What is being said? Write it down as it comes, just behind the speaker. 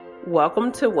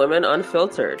Welcome to Women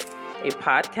Unfiltered, a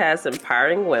podcast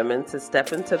empowering women to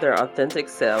step into their authentic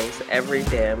selves every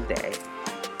damn day.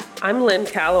 I'm Lynn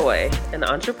Callaway, an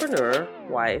entrepreneur,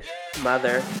 wife,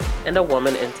 mother, and a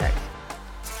woman in tech.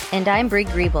 And I'm Brie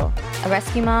Griebel, a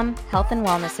rescue mom, health and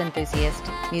wellness enthusiast,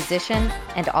 musician,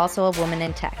 and also a woman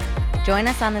in tech. Join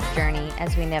us on this journey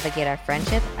as we navigate our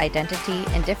friendship, identity,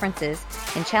 and differences,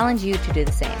 and challenge you to do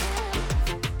the same.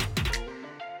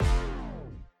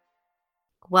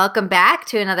 Welcome back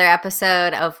to another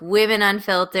episode of Women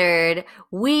Unfiltered.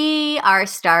 We are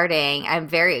starting, I'm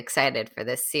very excited for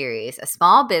this series, a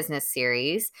small business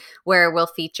series where we'll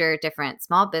feature different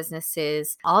small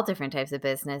businesses, all different types of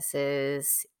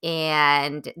businesses,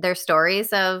 and their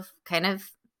stories of kind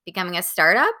of becoming a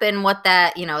startup and what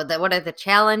that, what are the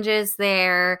challenges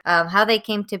there, how they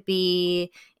came to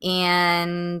be,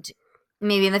 and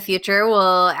maybe in the future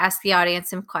we'll ask the audience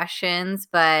some questions.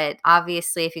 But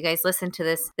obviously, if you guys listen to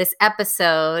this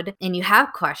episode and you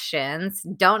have questions,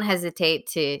 don't hesitate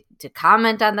to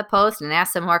comment on the post and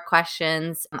ask some more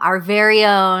questions. Our very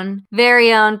own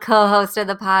co-host of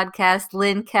the podcast,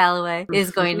 Lynn Callaway,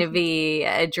 is going to be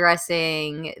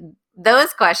addressing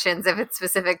those questions if it's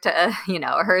specific to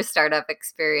her startup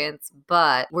experience.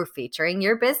 But we're featuring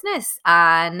your business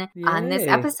on this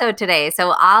episode today.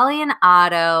 So Ollie and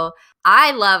Otto,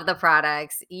 I love the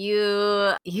products.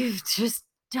 You've just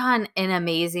done an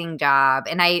amazing job.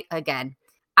 And I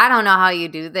don't know how you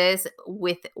do this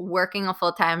with working a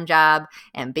full-time job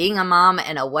and being a mom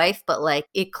and a wife, but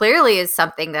it clearly is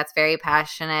something that's very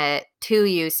passionate to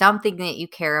you, something that you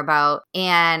care about,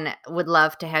 and would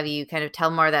love to have you kind of tell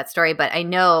more of that story. But I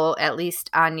know, at least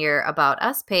on your About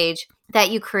Us page, that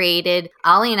you created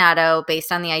Ollie and Otto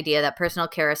based on the idea that personal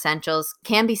care essentials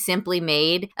can be simply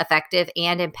made effective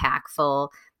and impactful.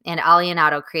 And Ollie and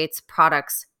Otto creates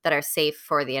products that are safe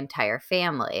for the entire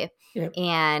family. Yep.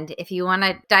 And if you want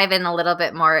to dive in a little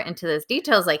bit more into those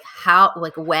details, when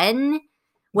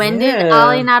did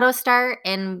Ollie and Otto start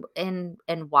and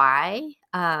why?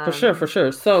 For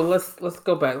sure. So let's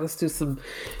go back. Let's do some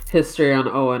history on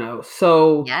O&O.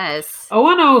 So yes,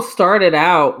 O&O started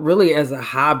out really as a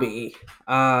hobby,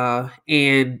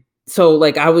 and so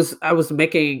I was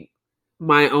making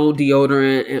my own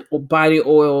deodorant and body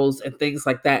oils and things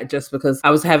like that, just because I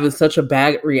was having such a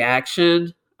bad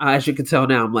reaction. As you can tell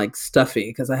now, I'm stuffy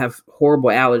because I have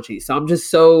horrible allergies. So I'm just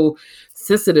so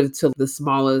sensitive to the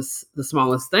smallest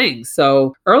things.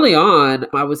 So early on,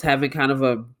 I was having kind of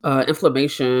a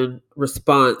inflammation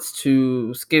response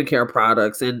to skincare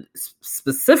products, and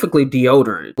specifically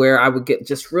deodorant, where I would get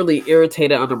just really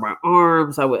irritated under my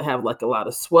arms. I would have a lot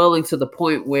of swelling to the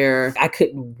point where I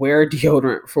couldn't wear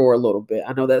deodorant for a little bit.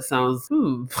 I know that sounds,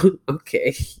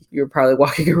 okay. You're probably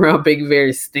walking around being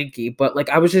very stinky, but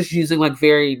I was just using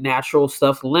very natural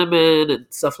stuff, lemon and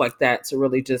stuff like that, to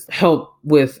really just help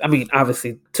with,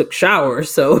 obviously took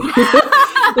showers. So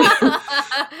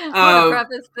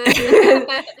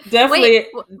definitely. Wait,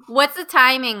 what's the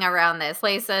timing around this?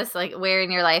 Place us where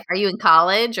in your life? Are you in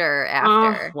college or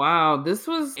after? Wow, this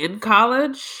was in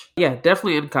college. Yeah,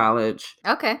 definitely in college.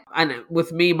 Okay. And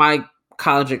with me, my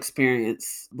college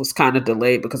experience was kind of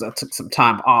delayed because I took some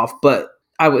time off, but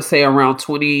I would say around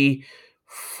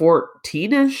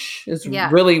 2014-ish is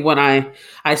really when I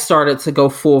started to go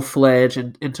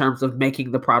full-fledged in terms of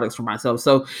making the products for myself.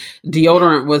 So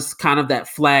deodorant was kind of that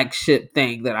flagship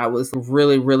thing that I was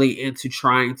really, really into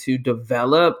trying to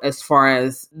develop, as far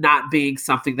as not being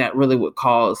something that really would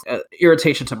cause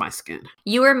irritation to my skin.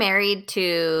 You were married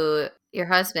to your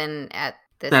husband at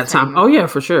that time. Oh yeah,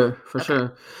 for sure.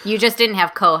 You just didn't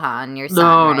have Kohan, your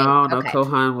son, right? No. Okay.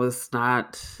 Kohan was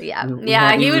not.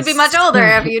 Yeah. He would be much older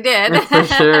if you did. For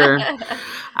sure.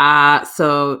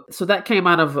 So that came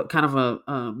out of kind of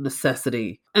a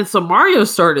necessity, and so Mario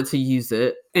started to use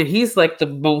it, and he's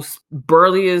the most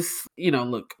burliest,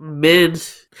 men.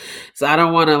 So I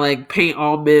don't want to paint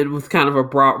all men with kind of a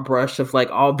broad brush of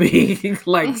all being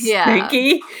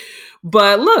stinky.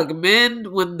 But look,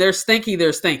 men, when they're stinky,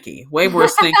 way more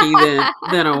stinky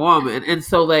than a woman. And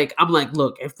so I'm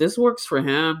look, if this works for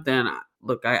him, then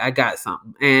I got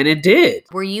something. And it did.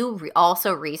 Were you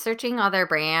also researching other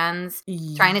brands,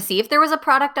 trying to see if there was a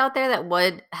product out there that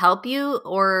would help you?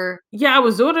 Or yeah, I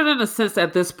was doing it in a sense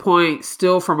at this point,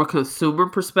 still from a consumer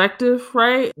perspective,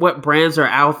 right? What brands are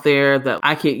out there that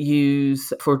I could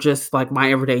use for just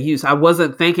my everyday use? I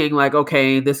wasn't thinking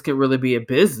okay, this could really be a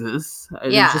business.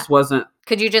 It just wasn't.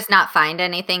 Could you just not find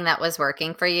anything that was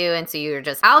working for you? And so you were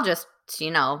I'll just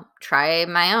try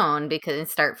my own, because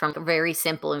start from very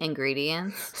simple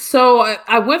ingredients. So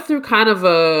I went through kind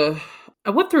of I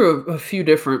went through a few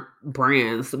different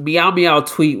brands. Meow Meow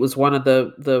Tweet was one of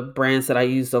the brands that I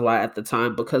used a lot at the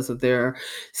time because of their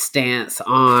stance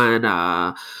on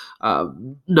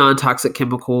non-toxic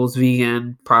chemicals,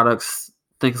 vegan products,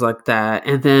 things like that.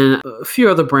 And then a few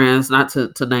other brands, not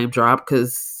to name drop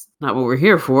because not what we're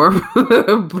here for,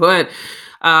 but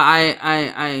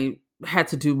I had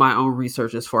to do my own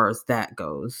research as far as that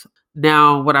goes.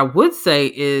 Now, what I would say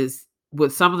is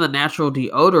with some of the natural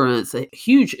deodorants, a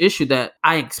huge issue that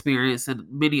I experience and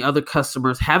many other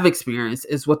customers have experienced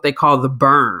is what they call the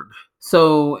burn.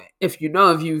 So if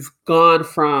you've gone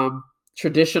from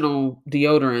traditional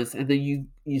deodorants and then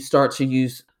you start to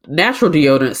use natural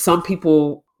deodorants, some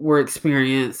people were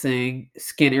experiencing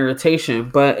skin irritation,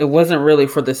 but it wasn't really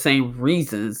for the same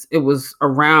reasons. It was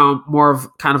around more of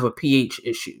kind of a pH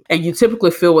issue. And you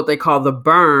typically feel what they call the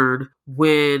burn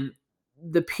when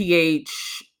the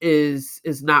pH is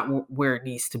not where it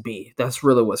needs to be. That's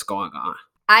really what's going on.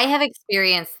 I have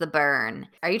experienced the burn.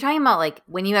 Are you talking about like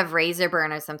when you have razor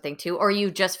burn or something too, or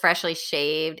you just freshly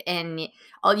shaved and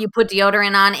you put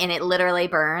deodorant on and it literally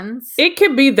burns? It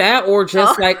can be that or Oh,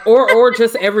 just like or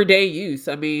just everyday use.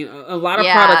 I mean, a lot of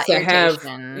yeah, products that have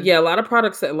irritation. yeah, a lot of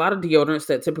deodorants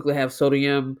that typically have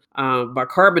sodium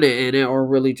bicarbonate in it or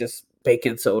really just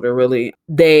baking soda, really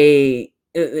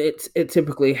it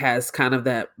typically has kind of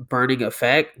that burning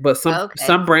effect, but Okay.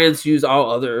 some brands use all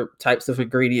other types of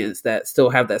ingredients that still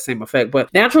have that same effect.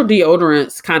 But natural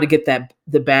deodorants kind of get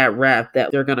the bad rap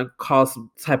that they're going to cause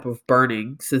some type of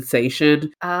burning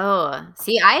sensation. Oh,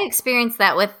 see, I experienced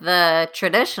that with the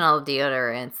traditional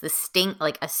deodorants, the sting,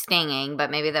 like a stinging,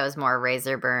 but maybe that was more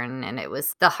razor burn and it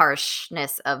was the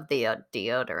harshness of the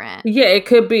deodorant. Yeah, it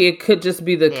could be. It could just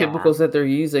be the Yeah. chemicals that they're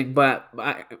using, but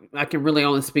I can really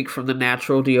only speak from the natural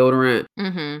deodorant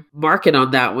Mm-hmm. market on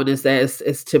that one is that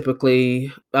it's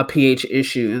typically a pH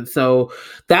issue. And so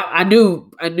that I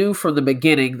knew from the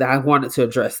beginning that I wanted to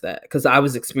address that because I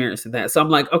was experiencing that. So I'm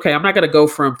like, okay, I'm not gonna go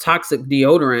from toxic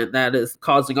deodorant that is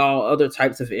causing all other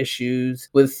types of issues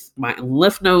with my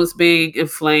lymph nodes being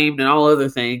inflamed and all other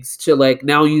things to like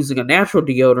now using a natural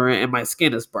deodorant and my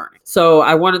skin is burning. So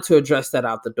I wanted to address that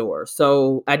out the door.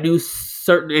 So I knew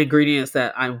certain ingredients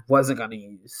that I wasn't going to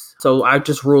use. So I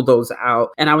just ruled those out.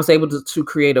 And I was able to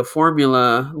create a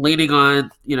formula leaning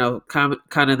on,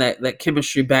 kind of that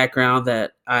chemistry background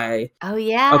that I Oh,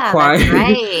 yeah, that's acquired.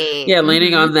 right. Yeah,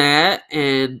 leaning Mm-hmm. on that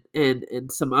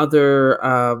and some other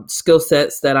skill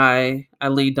sets that I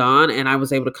leaned on, and I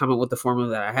was able to come up with the formula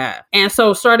that I had. And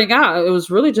so starting out, it was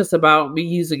really just about me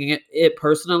using it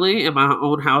personally in my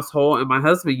own household and my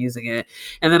husband using it.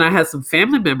 And then I had some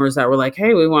family members that were like,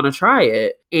 "Hey, we want to try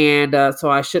it." And so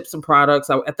I shipped some products.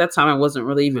 At that time, I wasn't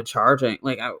really even charging.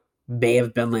 Like I may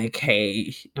have been like,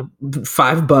 hey,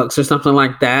 $5 or something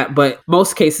like that. But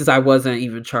most cases I wasn't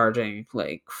even charging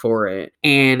like for it.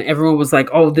 And everyone was like,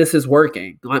 oh, this is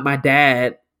working. Like my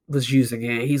dad was using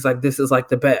it. He's like, this is like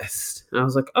the best. And I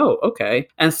was like, oh, okay.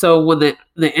 And so when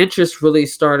the interest really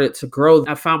started to grow,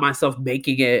 I found myself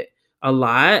making it a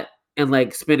lot and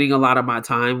like spending a lot of my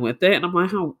time with it. And I'm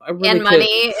like, oh, I really And could.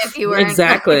 money if you weren't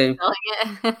Exactly.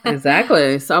 selling it.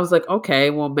 Exactly. So I was like, okay,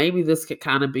 well, maybe this could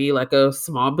kind of be like a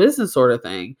small business sort of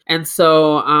thing. And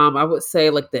so I would say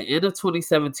like the end of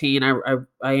 2017,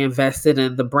 I invested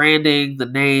in the branding, the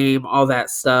name, all that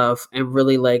stuff, and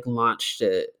really like launched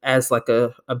it as like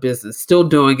a business. Still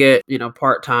doing it,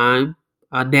 part time.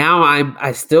 Now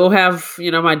I still have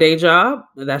my day job.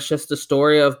 That's just the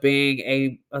story of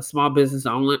being a small business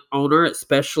owner,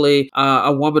 especially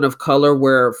a woman of color,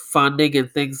 where funding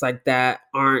and things like that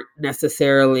aren't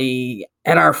necessarily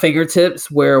at our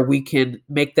fingertips, where we can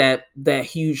make that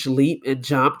huge leap and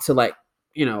jump to like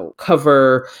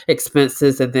cover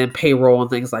expenses and then payroll and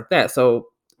things like that. So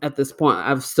at this point,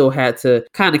 I've still had to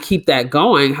kind of keep that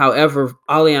going. However,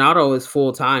 Ollie and Otto is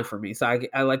full time for me. So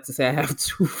I like to say I have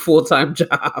two full time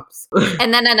jobs.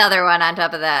 And then another one on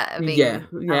top of that of Yeah,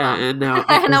 being a yeah. mom And now,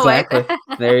 and a wife. exactly.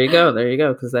 There you go. There you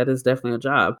go. Because that is definitely a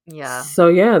job. Yeah. So,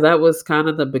 yeah, that was kind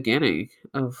of the beginning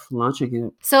of launching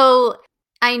it. So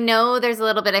I know there's a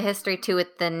little bit of history too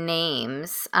with the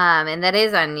names, and that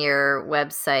is on your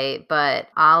website, but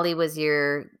Ollie was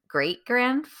your great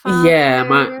Yeah,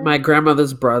 my grandfather? my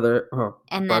grandmother's brother, or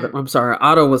And brother. then I'm sorry,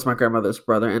 Otto was my grandmother's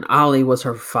brother, and Ollie was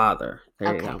her father.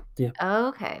 There you okay. go. Yeah,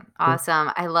 Okay. yeah.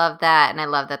 Awesome. I love that. And I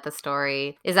love that the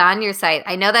story is on your site.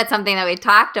 I know that's something that we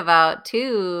talked about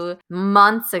too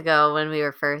months ago when we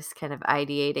were first kind of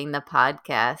ideating the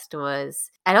podcast was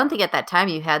I don't think at that time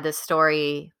you had this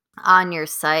story on your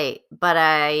site, but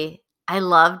I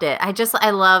loved it. I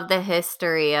love the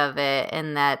history of it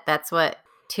and that's what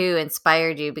too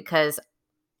inspired you because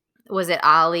was it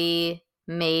Ollie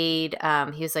made,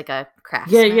 he was like a Yeah,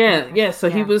 craftsman. yeah. So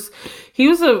Yeah. he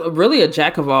was a really a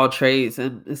jack of all trades,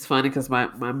 and it's funny because my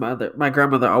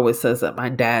grandmother always says that my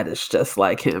dad is just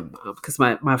like him, because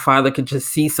my father could just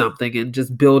see something and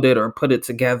just build it or put it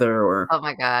together or Oh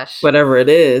my gosh. whatever it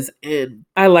is. And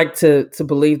I like to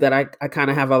believe that I kind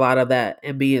of have a lot of that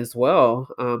in me as well.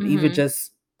 Even Mm-hmm.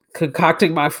 just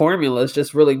concocting my formulas,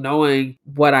 just really knowing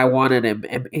what I wanted and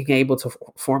being able to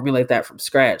formulate that from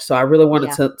scratch. So I really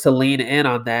wanted Yeah. to lean in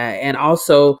on that. And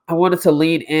also I wanted to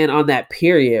lean in on that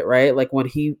period, right? Like when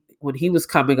he was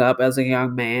coming up as a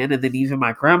young man, and then even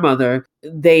my grandmother,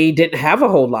 they didn't have a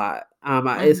whole lot.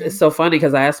 It's Mm-hmm. so funny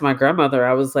because I asked my grandmother,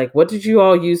 I was like, what did you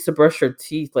all use to brush your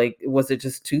teeth? Like, was it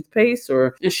just toothpaste?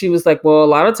 Or, and she was like, well, a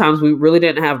lot of times we really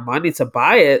didn't have money to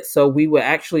buy it. So we would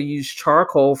actually use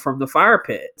charcoal from the fire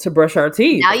pit to brush our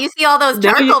teeth. Now you see all those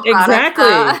Now you, charcoal products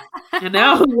though. exactly. And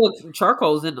now look,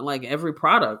 charcoal's in like every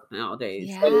product nowadays.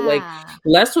 So like Yeah.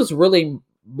 less was really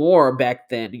more back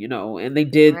then, and they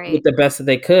did Right. with the best that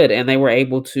they could, and they were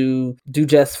able to do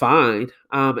just fine.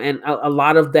 And a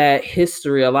lot of that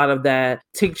history, a lot of that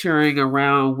tincturing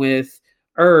around with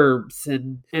herbs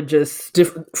and just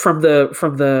different from the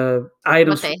What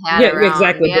items. they had Yeah, around.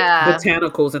 exactly. Yeah.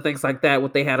 Botanicals and things like that,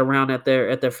 what they had around at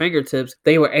their fingertips,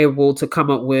 they were able to come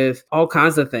up with all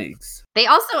kinds of things. They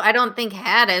also, I don't think,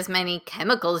 had as many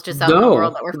chemicals just out in the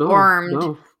world No, that were no, formed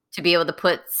no. to be able to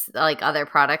put like other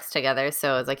products together.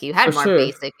 So it's like you For had more sure.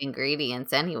 basic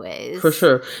ingredients For anyways.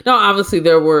 sure. Now, obviously,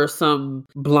 there were some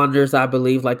blunders, I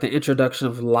believe, like the introduction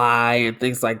of lye and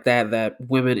things like that, that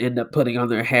women end up putting on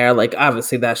their hair. Like,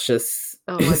 obviously, that's just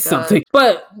Oh my gosh. something.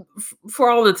 But for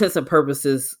all intents and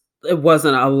purposes, it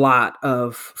wasn't a lot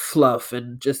of fluff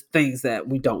and just things that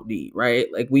we don't need, right?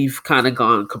 Like, we've kind of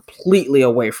gone completely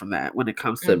away from that when it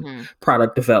comes to Hmm.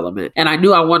 product development. And I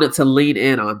knew I wanted to lean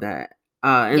in on that.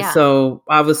 And Yeah. so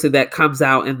obviously that comes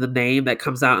out in the name, that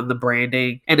comes out in the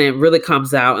branding, and it really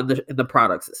comes out in the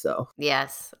products itself.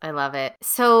 Yes, I love it.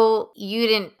 So you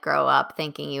didn't grow up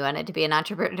thinking you wanted to be an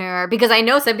entrepreneur? Because I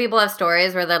know some people have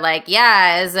stories where they're like,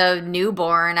 yeah, as a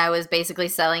newborn, I was basically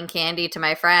selling candy to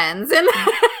my friends. And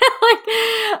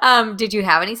like, did you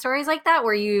have any stories like that?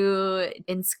 Were you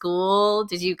in school?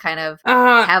 Did you kind of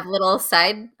Uh have little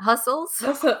side hustles?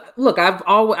 that's a look.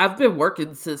 I've been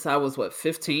working since I was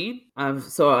 15.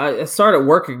 I started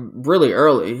working really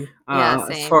early. Yeah,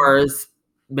 As same. far as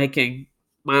making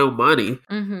my own money.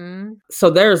 Mm-hmm. So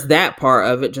there's that part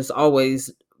of it. Just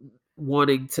always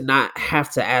wanting to not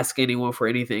have to ask anyone for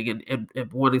anything, and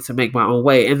wanting to make my own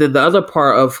way. And then the other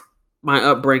part of my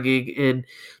upbringing, and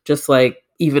just like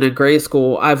even in grade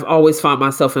school, I've always found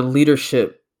myself in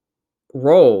leadership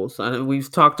roles.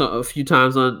 We've talked a few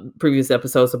times on previous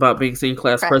episodes about being senior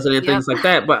class president, Yep. things like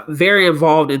that, but very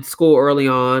involved in school early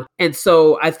on. And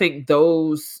so I think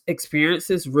those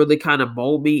experiences really kind of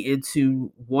mold me into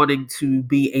wanting to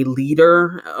be a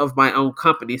leader of my own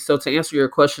company. So to answer your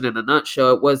question in a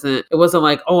nutshell, it wasn't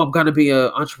like, oh, I'm going to be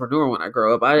an entrepreneur when I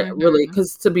grow up. I really, Mm-hmm.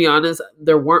 because to be honest,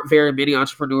 there weren't very many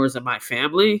entrepreneurs in my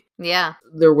family. Yeah.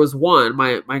 There was one,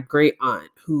 my great aunt,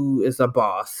 who is a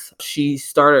boss. She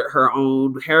started her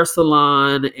own hair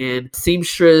salon and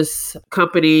seamstress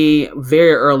company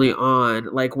very early on,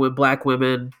 like when Black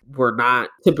women were not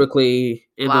typically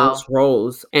in those Wow.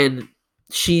 roles. And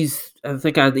I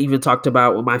think I even talked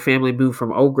about when my family moved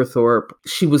from Oglethorpe,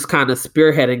 she was kind of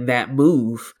spearheading that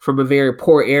move from a very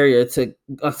poor area to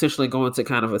essentially go into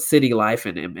kind of a city life,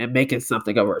 and making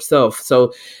something of herself.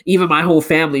 So even my whole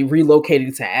family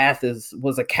relocating to Athens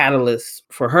was a catalyst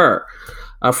for her,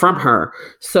 from her.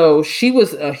 So she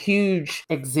was a huge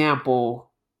example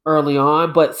early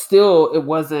on, but still, it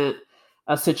wasn't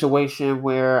a situation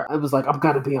where it was like, I'm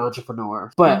going to be an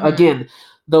entrepreneur. But Mm-hmm. again,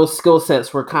 those skill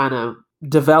sets were kind of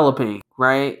developing,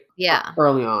 right? Yeah.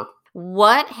 Early on.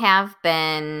 What have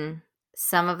been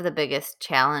some of the biggest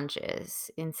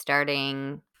challenges in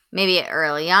starting maybe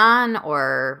early on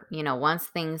or, once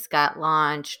things got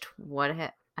launched?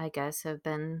 I guess have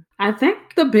been. I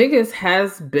think the biggest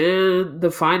has been the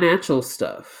financial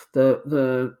stuff,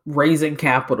 the raising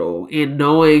capital, and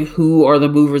knowing who are the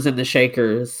movers and the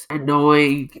shakers, and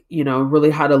knowing, really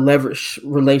how to leverage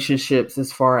relationships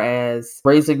as far as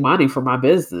raising money for my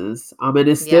business. And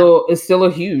Yeah. it's still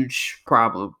a huge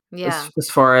problem. Yeah. As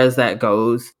far as that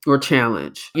goes, or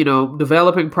challenge,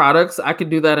 developing products, I can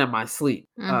do that in my sleep.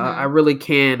 I Mm-hmm. really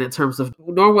can, in terms of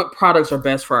knowing what products are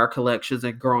best for our collections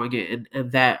and growing it in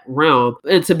that realm.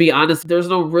 And to be honest, there's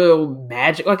no real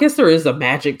magic. I guess there is a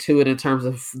magic to it in terms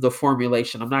of the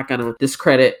formulation. I'm not going to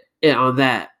discredit it on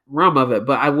that realm of it.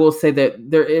 But I will say that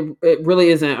it really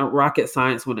isn't a rocket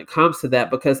science when it comes to that,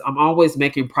 because I'm always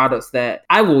making products that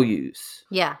I will use.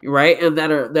 Yeah. Right. And that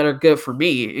are good for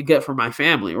me and good for my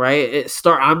family. Right.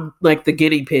 I'm like the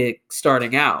guinea pig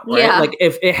starting out. Right. Yeah. Like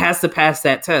if it has to pass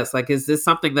that test, like, is this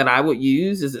something that I would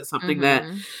use? Is it something that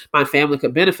Mm-hmm. my family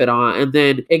could benefit on? And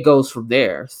then it goes from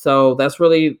there. So that's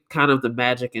really kind of the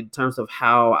magic in terms of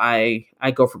how I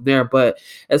go from there. But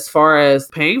as far as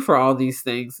paying for all these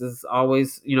things is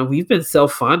always, we've been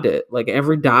self-funded. Like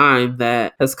every dime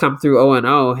that has come through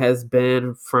O&O has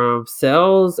been from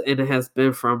sales, and it has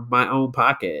been from my own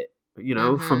pocket,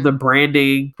 from the Mm-hmm.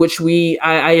 branding, which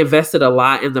I invested a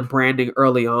lot in the branding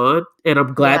early on. And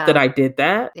I'm glad that Yeah. I did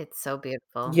that. It's so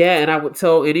beautiful. Yeah, and I would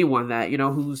tell anyone that,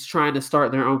 who's trying to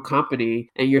start their own company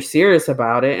and you're serious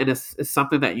about it, and it's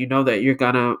something that that you're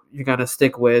gonna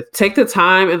stick with. Take the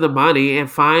time and the money and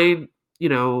find,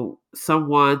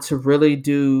 someone to really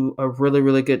do a really,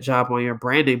 really good job on your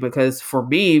branding, because for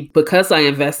me, because I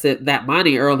invested that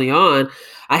money early on,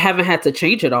 I haven't had to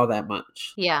change it all that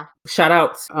much. Yeah. Shout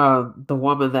out the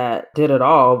woman that did it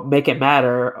all, Make It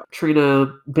Matter,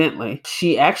 Trina Bentley.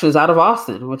 She actually is out of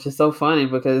Austin, which is so funny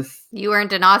because You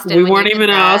weren't in Austin we when you weren't did even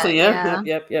in Austin. that. Yep, Yeah. yep,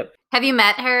 yep, yep. Have you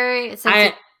met her since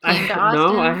you I came to no, I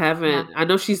Austin? Yeah. haven't. I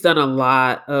know she's done a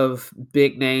lot of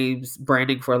big names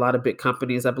branding for a lot of big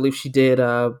companies. I believe she did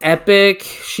Epic.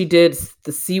 She did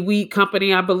the Seaweed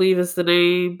Company, I believe is the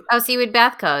name. Oh, Seaweed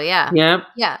Bath Co. Yeah. Yep.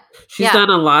 Yeah. She's Yeah. done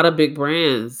a lot of big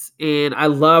brands, and I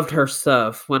loved her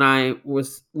stuff when I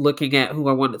was looking at who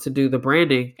I wanted to do the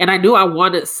branding. And I knew I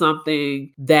wanted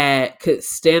something that could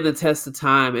stand the test of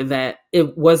time and that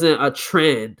it wasn't a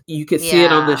trend. You could see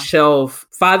it on the Yeah. shelf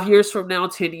 5 years from now,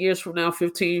 10 years from now,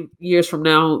 15 years from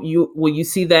now. When you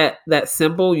see that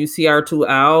symbol, you see our two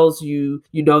owls, you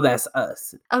know that's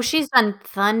us. Oh, she's done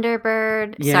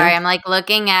Thunderbird. Yeah. Sorry, I'm like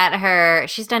looking at her.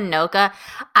 She's done Noka.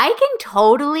 I can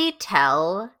totally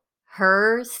tell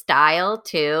her style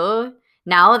too.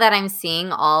 Now that I'm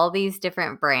seeing all these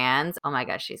different brands, oh my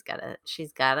gosh, she's got a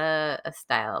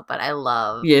style. But I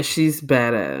love, Yeah, she's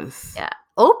badass. yeah,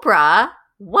 Oprah.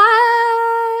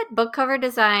 What book cover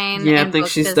design Yeah, I and think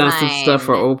book she's done some stuff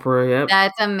for design? Oprah. Yep.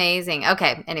 That's amazing.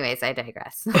 Okay, anyways, I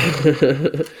digress.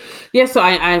 Yeah, so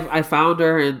I found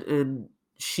her, and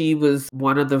she was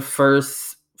one of the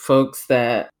first folks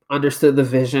that understood the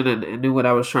vision and knew what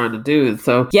I was trying to do. And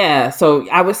so yeah, so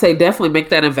I would say definitely make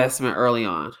that investment early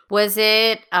on. Was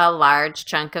it a large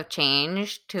chunk of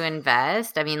change to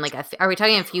invest? I mean, like, are we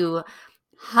talking a few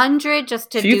hundred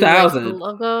just to Few do like the thousand.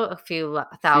 logo? A few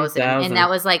Few thousand. And that thousand.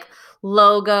 was like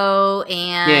logo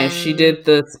Yeah, she and did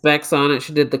the specs on it.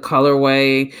 She did the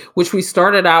colorway, which we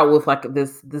started out with like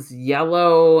this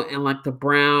yellow and like the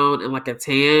brown and like a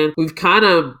tan. We've kind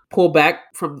of pulled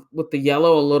back from with the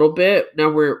yellow a little bit. Now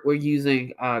we're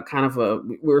using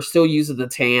we're still using the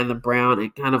tan, the brown,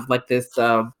 and kind of like this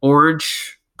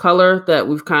orange color that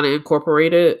we've kind of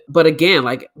incorporated. But again,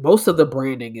 like most of the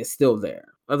branding is still there.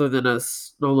 Other than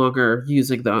us no longer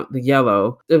using the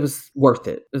yellow, it was worth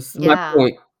it. It's my yeah,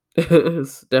 point.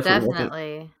 It's definitely worth it.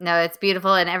 definitely. No, it's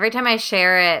beautiful. And every time I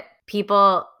share it,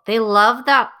 people they love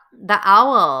the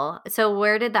owl. So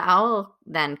where did the owl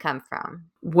then come from?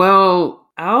 Well,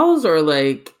 owls are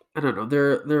like, I don't know.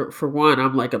 They're for one,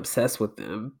 I'm like obsessed with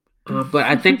them. But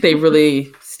I think they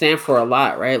really stand for a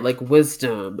lot, right? Like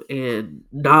wisdom and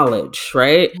knowledge,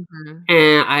 right? Mhm.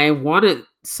 And I wanted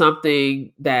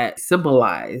something that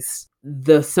symbolized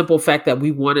the simple fact that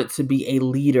we wanted to be a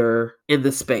leader in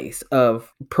the space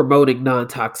of promoting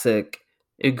non-toxic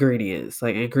ingredients,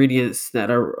 like ingredients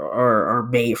that are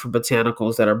made from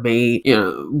botanicals, that are made,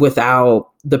 without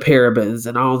the parabens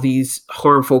and all these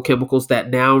harmful chemicals that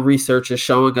now research is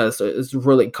showing us is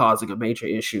really causing a major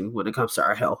issue when it comes to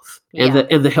our health and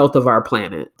Yeah. the health of our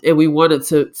planet. And we wanted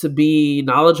to be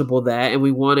knowledgeable of that, and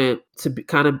we wanted to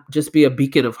kind of just be a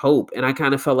beacon of hope. And I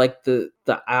kind of felt like the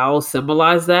owl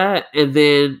symbolized that, and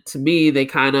then to me they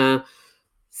kind of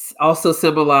also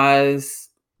symbolize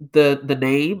the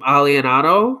name Ollie and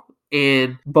Otto,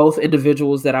 and both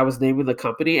individuals that I was naming the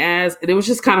company as. And it was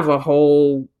just kind of a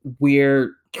whole weird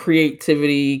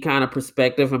creativity kind of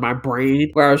perspective in my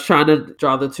brain where I was trying to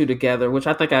draw the two together, which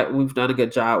I think we've done a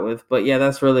good job with. But yeah,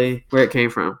 that's really where it came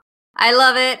from. I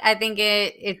love it. I think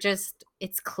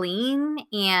it's clean,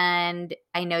 and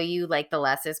I know you like the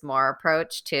less is more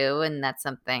approach too, and that's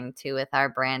something too with our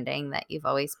branding that you've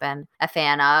always been a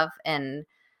fan of. And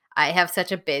I have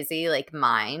such a busy like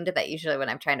mind that usually when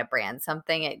I'm trying to brand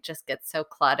something, it just gets so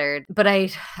cluttered. But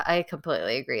I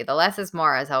completely agree. The less is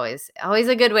more is always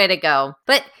a good way to go.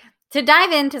 But to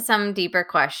dive into some deeper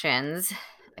questions,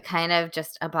 kind of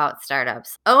just about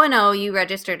startups. O&O, you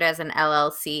registered as an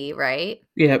LLC, right?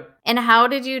 Yep. And how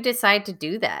did you decide to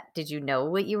do that? Did you know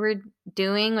what you were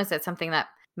doing? Was that something that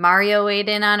Mario weighed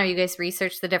in on, or you guys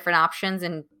researched the different options?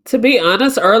 And To be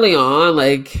honest, early on,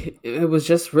 like it was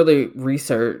just really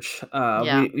research.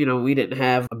 yeah, We didn't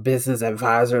have a business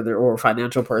advisor there or a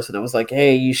financial person that was like,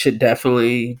 "Hey, you should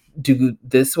definitely do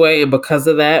this way." And because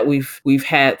of that, we've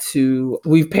paid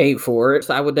for it.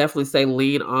 So I would definitely say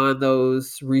lean on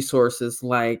those resources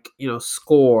like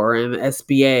SCORE and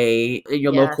SBA in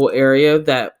your yes. local area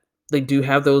that they do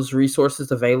have those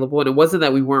resources available. And it wasn't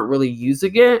that we weren't really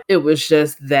using it. It was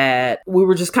just that we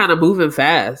were just kind of moving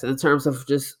fast in terms of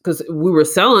just because we were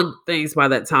selling things by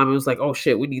that time. It was like, oh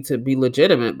shit, we need to be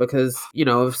legitimate because,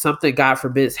 if something, God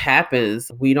forbid,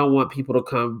 happens, we don't want people to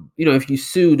come, if you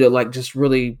sue to like just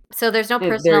really. So there's no There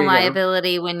personal you go.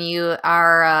 liability when you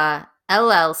are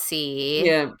LLC.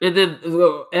 Yeah. And then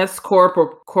S Corp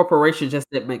or corporation just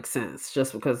didn't make sense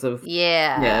just because of,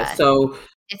 yeah. Yeah. So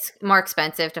It's more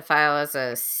expensive to file as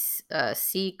a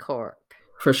C Corp.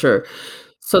 for sure.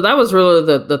 So that was really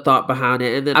the thought behind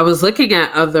it. And then I was looking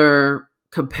at other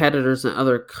competitors and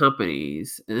other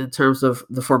companies in terms of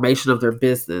the formation of their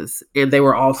business. And they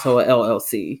were also a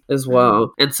LLC as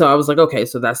well. And so I was like, okay,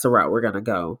 so that's the route we're going to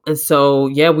go. And so,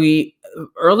 yeah, we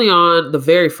early on, the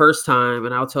very first time,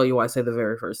 and I'll tell you why I say the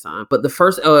very first time, but the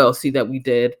first LLC that we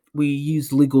did, we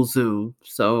used LegalZoom.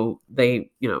 So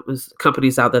there's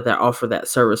companies out there that offer that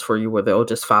service for you where they'll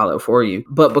just file it for you.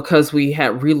 But because we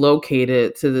had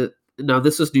relocated now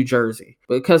this was New Jersey.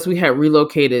 Because we had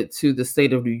relocated to the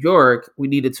state of New York, we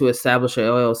needed to establish an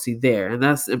LLC there. And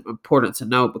that's important to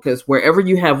note because wherever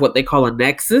you have what they call a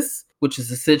nexus, which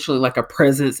is essentially like a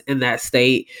presence in that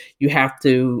state, you have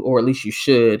to, or at least you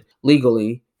should,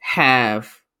 legally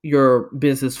have your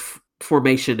business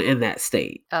formation in that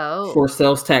state. Oh. For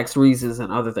sales tax reasons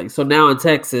and other things. So now in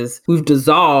Texas, we've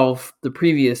dissolved the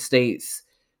previous state's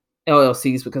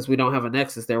LLCs because we don't have a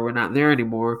nexus there. We're not there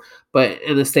anymore. But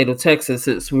in the state of Texas,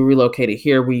 since we relocated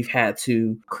here, we've had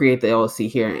to create the LLC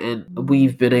here. And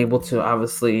we've been able to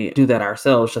obviously do that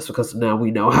ourselves just because now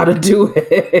we know how to do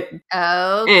it.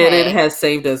 And it Okay. has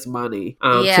saved us money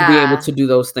to be able Yeah. to do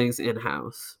those things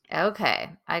in-house. Okay.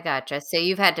 I gotcha. So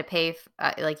you've had to pay,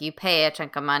 you pay a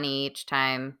chunk of money each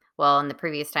time. Well, in the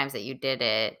previous times that you did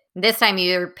it, this time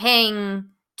you're paying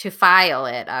to file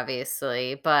it,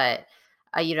 obviously, but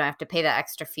you don't have to pay that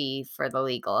extra fee for the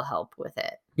legal help with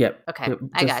it. Yep. Okay. Yep.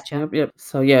 I gotcha. Yep.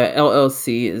 So yeah,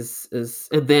 LLC is,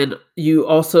 and then you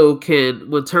also can,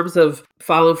 in terms of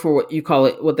filing for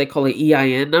what they call an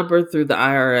EIN number through the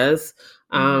IRS.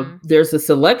 There's a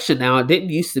selection now. It didn't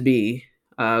used to be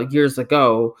years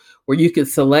ago where you can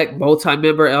select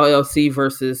multi-member LLC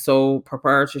versus sole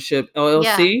proprietorship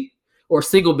LLC. Yeah. Or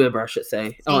single member, I should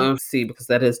say, LLC, because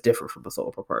that is different from a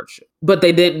sole proprietorship. But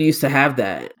they didn't used to have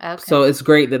that. Okay. So it's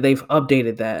great that they've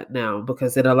updated that now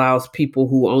because it allows people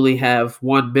who only have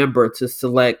one member to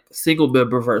select single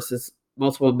member versus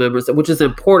multiple members, which is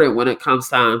important when it comes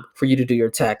time for you to do your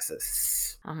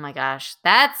taxes. Oh my gosh.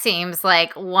 That seems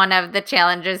like one of the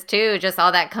challenges too. Just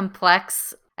all that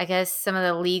complex, I guess, some of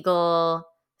the legal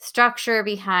structure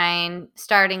behind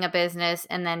starting a business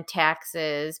and then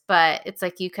taxes. But it's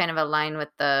like you kind of align with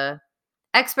the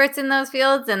experts in those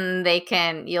fields and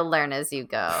you'll learn as you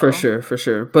go. For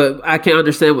sure. But I can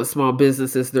understand with small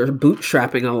businesses, they're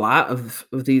bootstrapping a lot of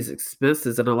these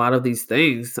expenses and a lot of these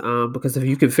things because if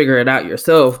you can figure it out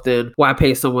yourself, then why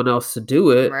pay someone else to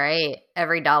do it? Right.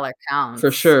 Every dollar counts.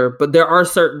 For sure. But there are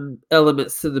certain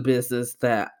elements to the business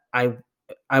that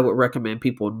I would recommend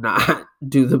people not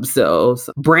do themselves.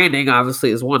 Branding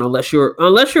obviously is one, unless you're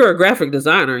a graphic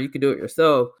designer, you can do it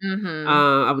yourself.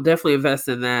 I would definitely invest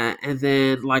in that. And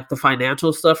then like the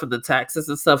financial stuff and the taxes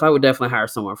and stuff, I would definitely hire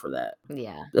someone for that.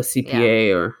 Yeah. A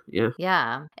CPA or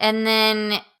Yeah. And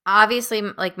then obviously,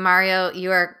 like Mario,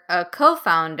 you are a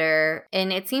co-founder,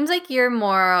 and it seems like you're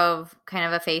more of kind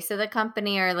of a face of the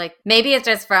company, or like maybe it's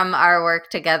just from our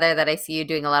work together that I see you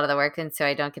doing a lot of the work, and so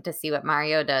I don't get to see what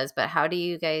Mario does. But how do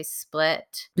you guys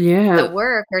split the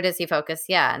work, or does he focus,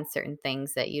 on certain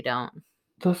things that you don't?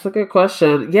 That's a good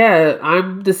question. Yeah,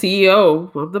 I'm the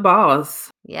CEO. I'm the boss.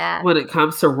 Yeah. When it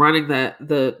comes to running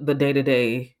the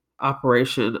day-to-day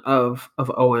operation of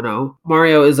O&O.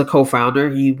 Mario is a co-founder.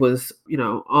 He was,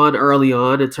 on early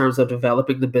on in terms of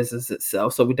developing the business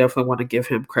itself. So we definitely want to give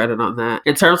him credit on that.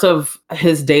 In terms of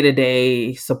his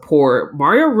day-to-day support,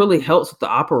 Mario really helps with the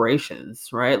operations,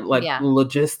 right? Like Yeah.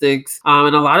 logistics.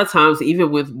 And a lot of times,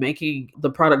 even with making the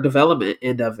product development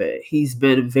end of it, he's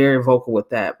been very vocal with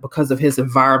that because of his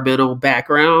environmental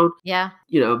background. Yeah.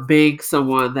 Being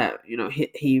someone that,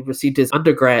 he received his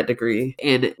undergrad degree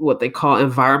in what they call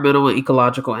environmental and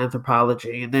ecological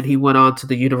anthropology. And then he went on to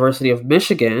the University of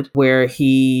Michigan, where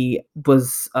he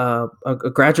was a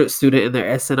graduate student in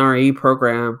their SNRE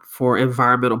program for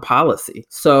environmental policy.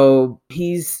 So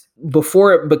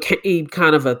before it became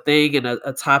kind of a thing and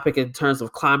a topic in terms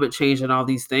of climate change and all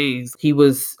these things, he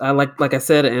was, like I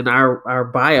said in our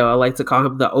bio, I like to call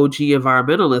him the OG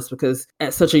environmentalist, because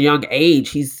at such a young age,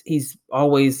 he's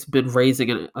always been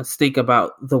raising a stink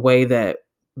about the way that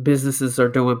businesses are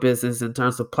doing business in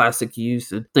terms of plastic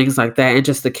use and things like that, and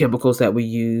just the chemicals that we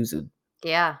use. And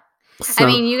Yeah. I so,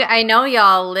 mean, I know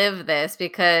y'all live this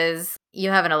because you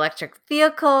have an electric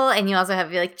vehicle and you also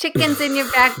have like chickens in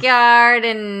your backyard,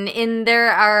 and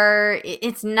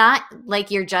it's not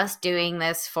like you're just doing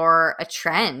this for a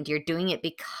trend. You're doing it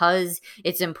because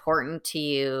it's important to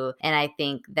you. And I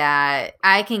think that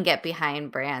I can get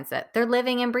behind brands that they're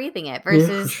living and breathing it yeah, for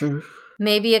versus sure.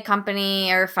 maybe a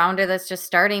company or founder that's just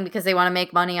starting because they want to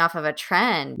make money off of a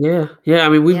trend. Yeah. Yeah. I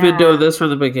mean, we've been doing Yeah. this from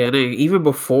the beginning, even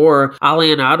before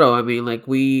Ollie and Otto. I mean, like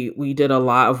we did a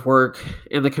lot of work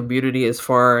in the community as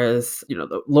far as,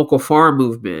 the local farm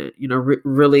movement,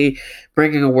 really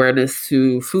bringing awareness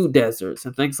to food deserts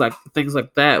and things like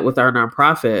that with our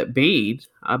nonprofit Bean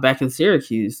back in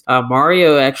Syracuse.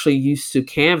 Mario actually used to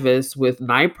canvas with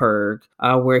NIPERG,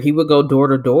 where he would go door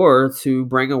to door to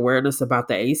bring awareness about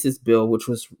the ACEs bill, which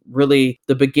was really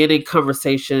the beginning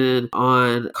conversation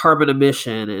on carbon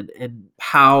emission and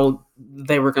how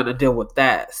they were going to deal with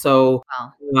that. So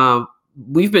Wow.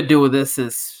 we've been doing this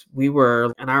since we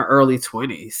were in our early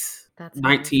 20s. That's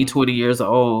 19, amazing. 20 years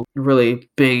old, really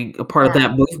being a part of Yeah.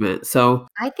 that movement. So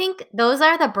I think those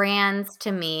are the brands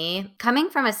to me. Coming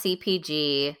from a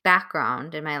CPG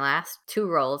background in my last 2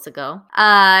 roles ago,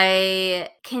 I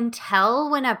can tell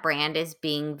when a brand is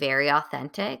being very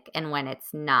authentic and when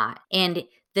it's not. And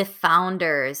the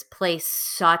founders play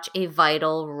such a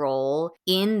vital role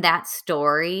in that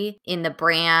story, in the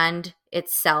brand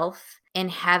itself, and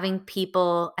having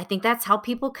people, I think that's how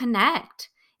people connect,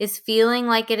 is feeling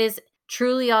like it is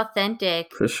truly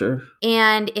authentic. for sure.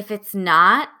 And if it's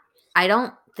not, I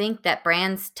don't think that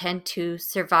brands tend to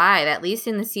survive, at least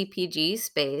in the CPG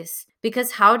space.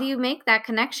 Because how do you make that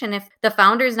connection if the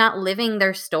founder's not living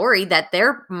their story that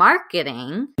they're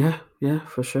marketing? Yeah. Yeah,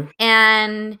 for sure.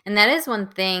 And that is one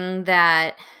thing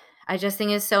that I just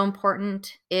think is so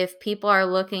important if people are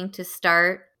looking to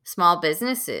start small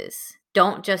businesses.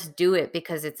 Don't just do it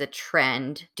because it's a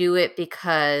trend. Do it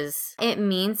because it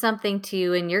means something to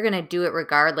you, and you're going to do it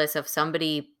regardless of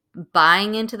somebody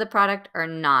buying into the product or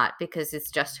not, because it's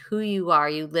just who you are.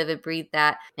 You live and breathe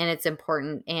that, and it's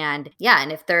important. And yeah,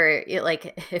 and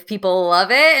if people love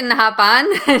it and hop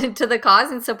on to the cause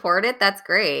and support it, that's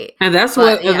great. And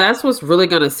But yeah, that's what's really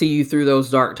going to see you through those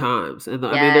dark times. And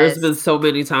I mean, there's been yes. so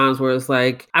many times where it's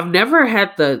like I've never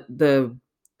had the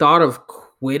thought of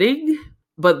quitting,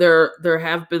 but there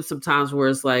have been some times where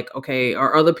it's like, okay,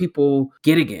 are other people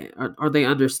getting it? Are they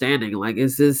understanding? Like,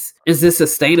 is this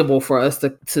sustainable for us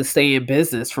to stay in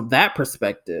business from that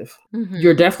perspective?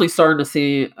 You're Mm-hmm. definitely starting to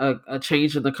see a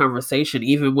change in the conversation,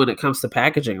 even when it comes to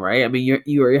packaging, right? I mean,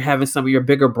 you're having some of your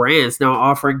bigger brands now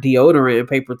offering deodorant in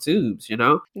paper tubes,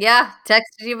 Yeah, texted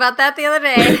you about that the other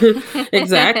day.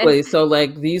 Exactly. So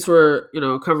like these were,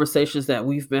 conversations that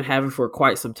we've been having for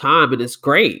quite some time, and it's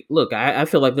great. Look, I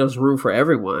feel like there's room for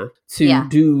everyone to Yeah.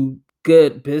 do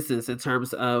good business in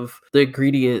terms of the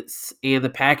ingredients and the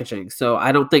packaging. So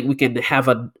I don't think we can have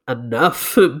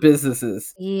enough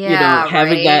businesses, Yeah,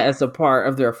 having that right. as a part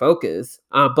of their focus.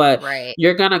 But Right.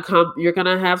 you're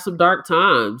gonna have some dark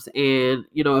times, and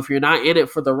if you're not in it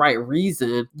for the right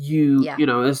reason, Yeah.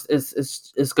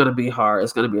 it's gonna be hard.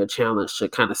 It's gonna be a challenge to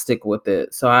kind of stick with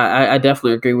it. So I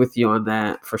definitely agree with you on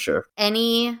that for sure.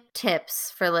 Any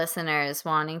tips for listeners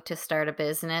wanting to start a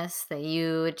business that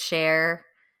you would share?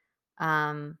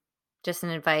 Just an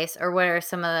advice, or what are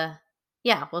some of the,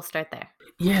 yeah, we'll start there.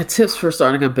 Yeah, tips for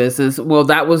starting a business. Well,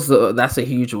 that's a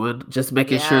huge one. Just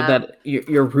making sure Yeah. that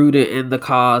you're rooted in the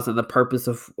cause and the purpose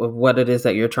of what it is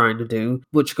that you're trying to do,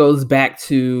 which goes back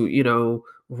to,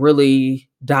 really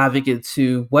diving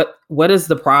into what is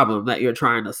the problem that you're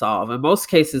trying to solve. In most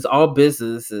cases, all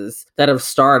businesses that have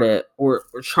started or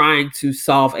trying to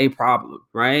solve a problem,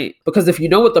 right? Because if you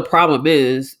know what the problem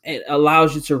is, it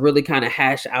allows you to really kind of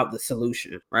hash out the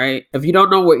solution, right? If you don't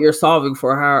know what you're solving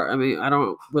for, I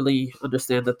don't really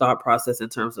understand the thought process in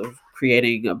terms of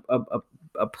creating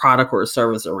a product or a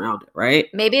service around it, right?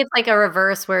 Maybe it's like a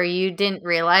reverse where you didn't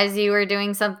realize you were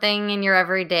doing something in your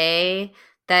everyday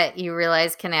that you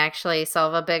realize can actually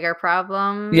solve a bigger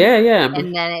problem. Yeah.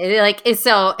 And then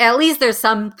so at least there's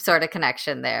some sort of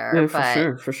connection there, Yeah, for but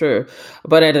sure, for sure.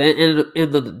 But at the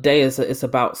end of the day, it's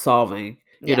about solving,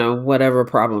 yeah. whatever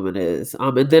problem it is.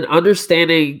 And then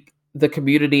understanding the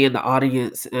community and the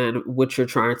audience and what you're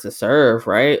trying to serve,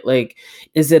 right? Like,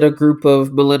 is it a group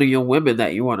of millennial women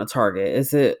that you want to target?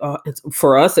 Is it,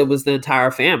 for us, it was the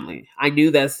entire family. I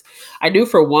knew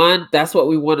for one, that's what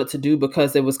we wanted to do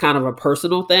because it was kind of a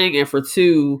personal thing. And for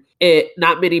two,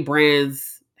 not many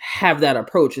brands have that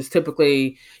approach. It's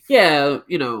typically, yeah,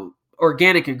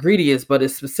 organic ingredients, but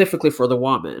it's specifically for the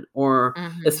woman or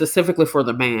it's specifically for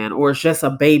the man, or it's just a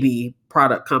baby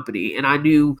product company. And I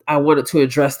knew I wanted to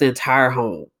address the entire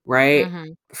home, right?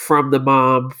 From the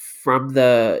mom, from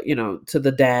the, to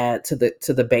the dad, to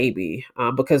the baby,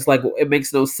 because like it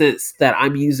makes no sense that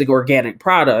I'm using organic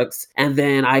products and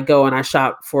then I go and I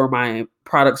shop for my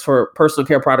products, for personal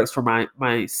care products for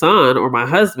my son or my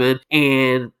husband,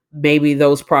 and maybe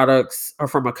those products are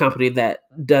from a company that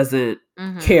doesn't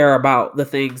care about the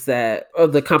things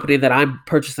of the company that I'm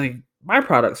purchasing my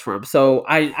products from. So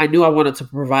I knew I wanted to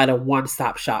provide a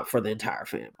one-stop shop for the entire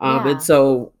family. And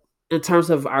so in terms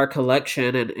of our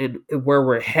collection and where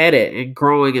we're headed and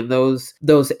growing in those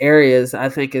areas, I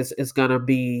think is going to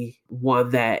be one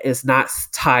that is not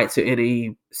tied to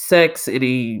any sex,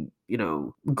 any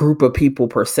group of people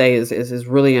per se. Is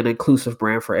really an inclusive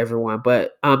brand for everyone.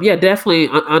 But definitely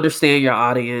understand your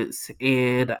audience,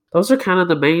 and those are kind of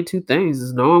the main two things: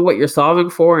 is knowing what you're solving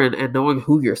for and knowing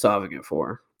who you're solving it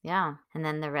for. Yeah, and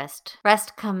then the rest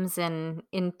comes in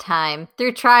time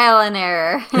through trial and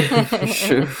error.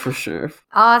 For sure.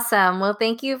 Awesome. Well,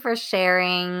 thank you for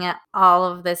sharing all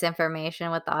of this information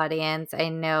with the audience.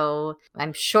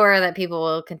 I'm sure that people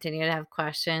will continue to have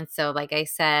questions. So like I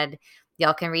said,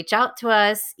 y'all can reach out to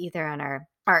us either on our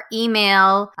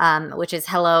email, which is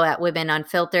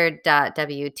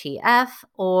hello@womenunfiltered.wtf,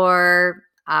 or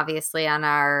obviously on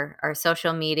our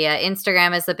social media.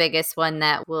 Instagram is the biggest one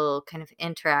that we'll kind of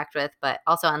interact with, but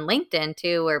also on LinkedIn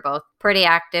too. We're both pretty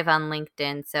active on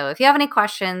LinkedIn. So if you have any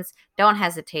questions, don't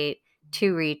hesitate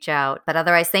to reach out. But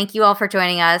otherwise, thank you all for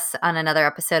joining us on another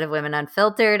episode of Women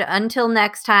Unfiltered. Until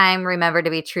next time, remember to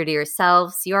be true to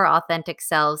yourselves, your authentic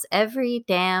selves, every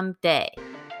damn day.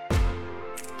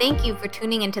 Thank you for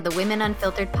tuning into the Women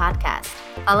Unfiltered podcast.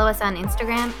 Follow us on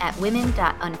Instagram at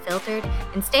women.unfiltered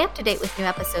and stay up to date with new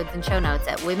episodes and show notes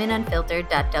at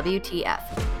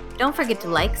womenunfiltered.wtf. Don't forget to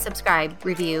like, subscribe,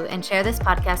 review, and share this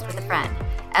podcast with a friend.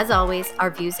 As always,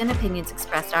 our views and opinions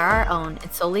expressed are our own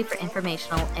and solely for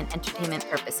informational and entertainment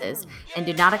purposes and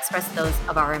do not express those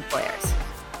of our employers.